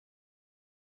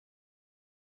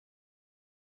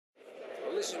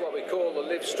this is what we call the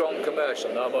LIVESTRONG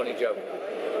commercial. No, I'm only joking.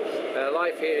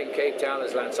 Life here in Cape Town,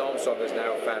 as Lance Armstrong has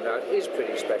now found out, is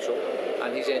pretty special,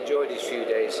 and he's enjoyed his few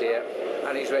days here,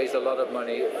 and he's raised a lot of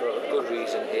money for a good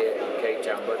reason here in Cape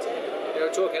Town. But you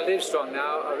know, talking LIVESTRONG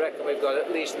now, I reckon we've got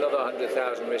at least another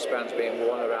 100,000 wristbands being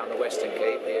worn around the Western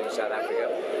Cape here in South Africa,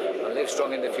 and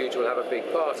LIVESTRONG in the future will have a big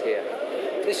part here.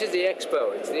 This is the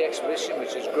expo. It's the exhibition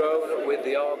which has grown with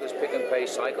the Argus Pick and Pay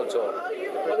Cycle Tour.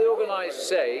 What the organisers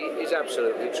say is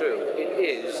absolutely true. It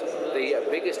is the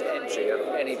biggest entry of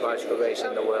any bicycle race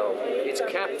in the world. It's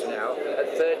capped now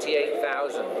at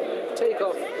 38,000. Take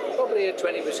off probably a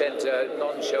 20%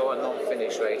 non-show and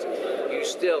non-finish rate. You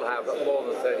still have more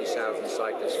than 30,000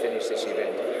 cyclists finish this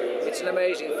event. It's an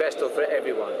amazing festival for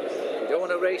everyone. You don't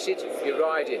want to race it, you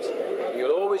ride it.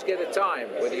 You'll always get a time,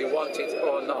 whether you want it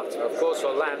or not. Of course,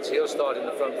 for Lance, he'll start in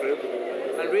the front group.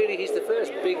 And really, he's the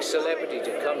first big celebrity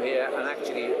to come here and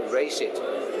actually race it.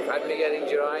 We've had Miguel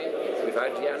Indurain, we've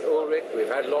had Jan Ulrich, we've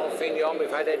had Laurent Fignon,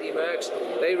 we've had Eddie Merckx.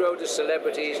 They rode as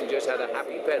celebrities and just had a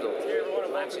happy pedal.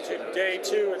 Welcome to day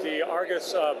 2 at the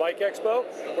Argus Bike Expo.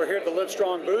 We're here at the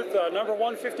LIVESTRONG booth, number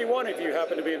 151. If you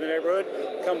happen to be in the neighborhood,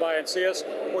 come by and see us.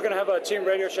 We're going to have Team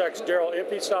Radio Shack's Daryl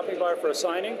Impey stopping by for a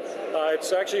signing.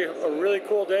 It's actually a really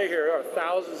cool day here. There are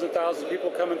thousands and thousands of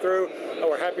people coming through.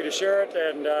 We're happy to share it,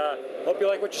 and hope you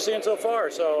like what you're seeing so far.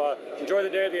 So enjoy the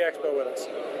day of the expo with us.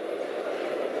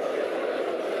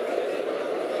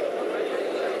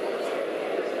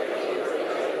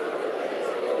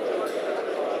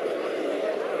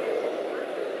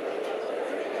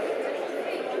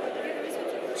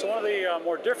 So one of the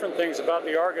more different things about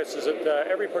the Argus is that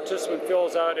every participant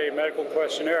fills out a medical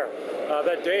questionnaire.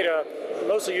 That data,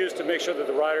 mostly used to make sure that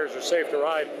the riders are safe to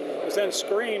ride, is then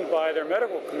screened by their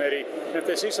medical committee. And if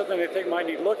they see something they think might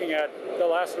need looking at,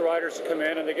 they'll ask the riders to come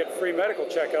in and they get free medical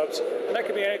checkups. And that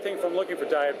could be anything from looking for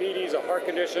diabetes, a heart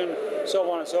condition, so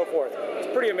on and so forth. It's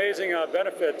a pretty amazing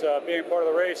benefit being part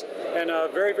of the race, and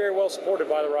very, very well supported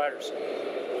by the riders.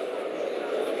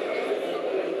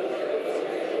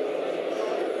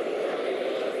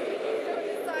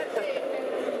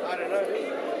 I don't know.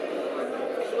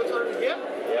 What time is it? Yeah,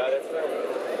 that's right.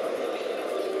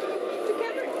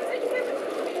 Together.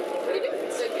 What do you do?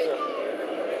 It's okay.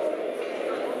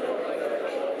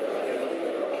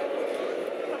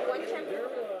 One champion.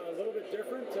 They're a little bit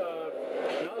different.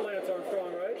 Not Lance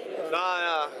Armstrong, right? No.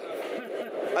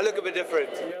 I look a bit different.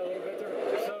 Yeah, a little bit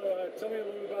different. So tell me a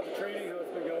little bit about the training, how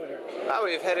it's been going here. Oh,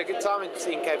 we've had a good time in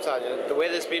Cape Town. The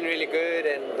weather's been really good,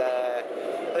 and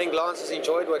I think Lance has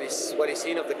enjoyed what he's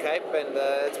seen of the Cape, and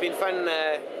it's been fun,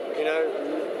 you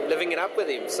know, living it up with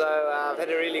him. So I've had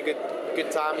a really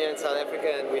good time here in South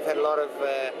Africa, and we've had a lot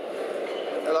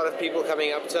of people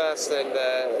coming up to us, and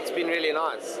it's been really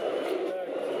nice.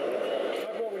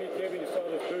 Talk about when you came and you saw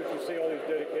this booth, you see all these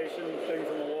dedication things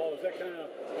on the wall. Is that kind of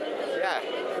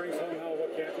brings home how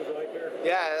what cancer's like here?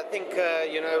 Yeah, I think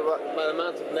you know, by the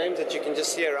amount of names that you can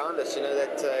just see around us, you know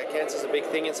that cancer's a big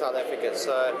thing in South Africa.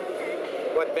 So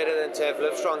what better than to have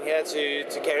LIVESTRONG here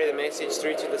to carry the message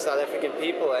through to the South African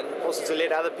people, and also to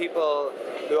let other people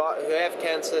who have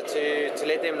cancer to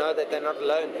let them know that they're not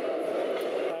alone.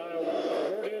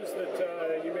 Word is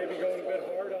that you may be going a bit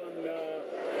hard on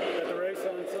at the race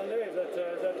on Sunday. Is that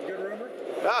a good rumor?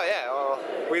 Oh yeah, well,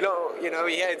 we don't, you know,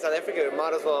 we're here in South Africa, we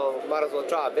might as well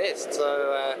try our best. So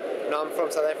you know, I'm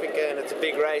from South Africa, and it's a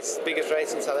big race, biggest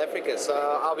race in South Africa. So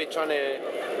I'll be trying to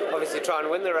obviously try and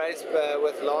win the race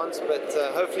with Lance, but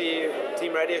hopefully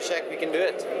Team Radio Shack, we can do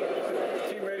it.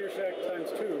 Team Radio Shack times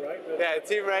 2, right? Yeah,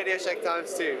 Team Radio Shack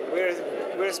times 2.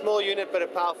 We're a small unit, but a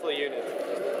powerful unit.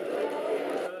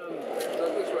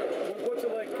 What's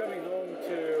it like coming home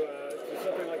to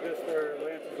something like this where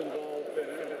Lance is involved, and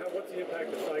what's the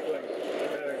impact of cycling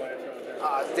having Lance around there?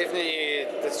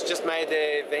 It's just made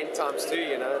the event times 2,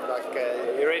 you know, like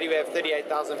already we have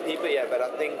 38,000 people here, but I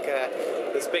think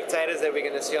the spectators that we're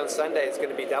going to see on Sunday is going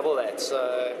to be double that,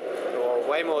 so, or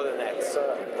way more than that.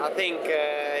 So I think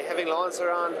having Lance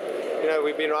around, you know,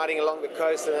 we've been riding along the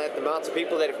coast, and the amount of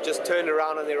people that have just turned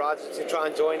around on their rides to try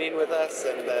and join in with us,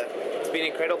 and it's been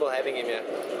incredible having him here.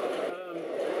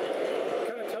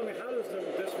 Kind of tell me, how does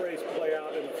this race play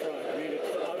out in the front? I mean,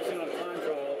 it's obviously not a time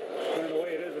trial, but in a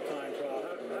way it is a time trial.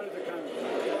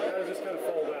 How does this kind of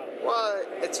fold out? Well,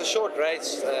 it's a short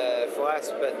race for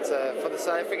us, but for the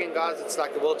South African guys, it's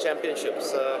like the World Championship.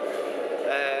 So,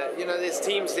 you know, there's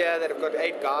teams there that have got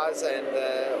 8 guys, and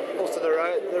also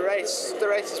the race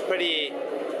is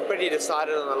pretty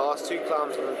decided on the last 2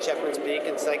 climbs on Chapman's Peak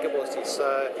and Stekerbossie.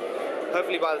 So,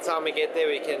 hopefully by the time we get there,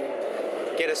 we can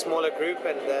get a smaller group,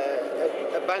 and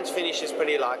a bunch finish is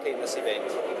pretty likely in this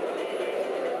event.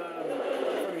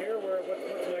 From here,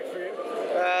 what's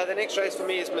The next race for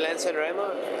me is Milan-San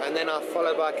Remo, and then I'll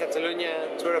follow by Catalonia,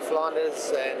 Tour of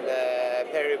Flanders, and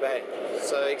Paris-Roubaix.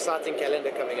 So exciting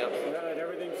calendar coming up. And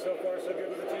everything so far so good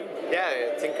with the team? Yeah,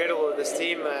 it's incredible with this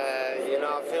team. You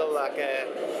know, I feel like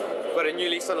I've got a new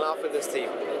lease on life with this team.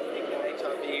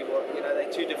 HIV, well, you know,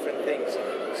 they're two different things.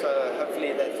 So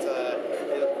hopefully that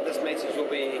this message will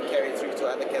be carried through to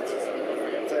other cancers,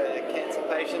 to cancer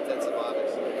patients and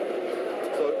survivors.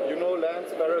 So you know Lance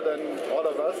better than all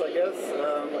of us, I guess.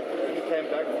 He came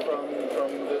back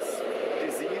from this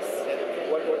disease.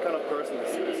 What kind of person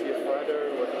is he? Is he a fighter?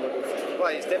 What is he?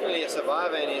 Well, he's definitely a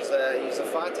survivor, and he's a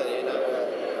fighter. You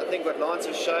know, I think what Lance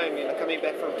has shown, you know, coming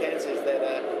back from cancer, is that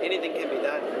anything can be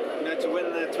done. You know, to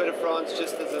win the Tour de France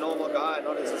just as a normal guy,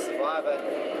 not as a survivor,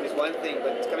 is one thing.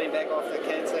 But coming back after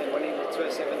cancer and winning the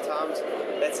Tour 7 times,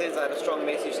 that sends out a strong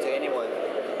message to anyone.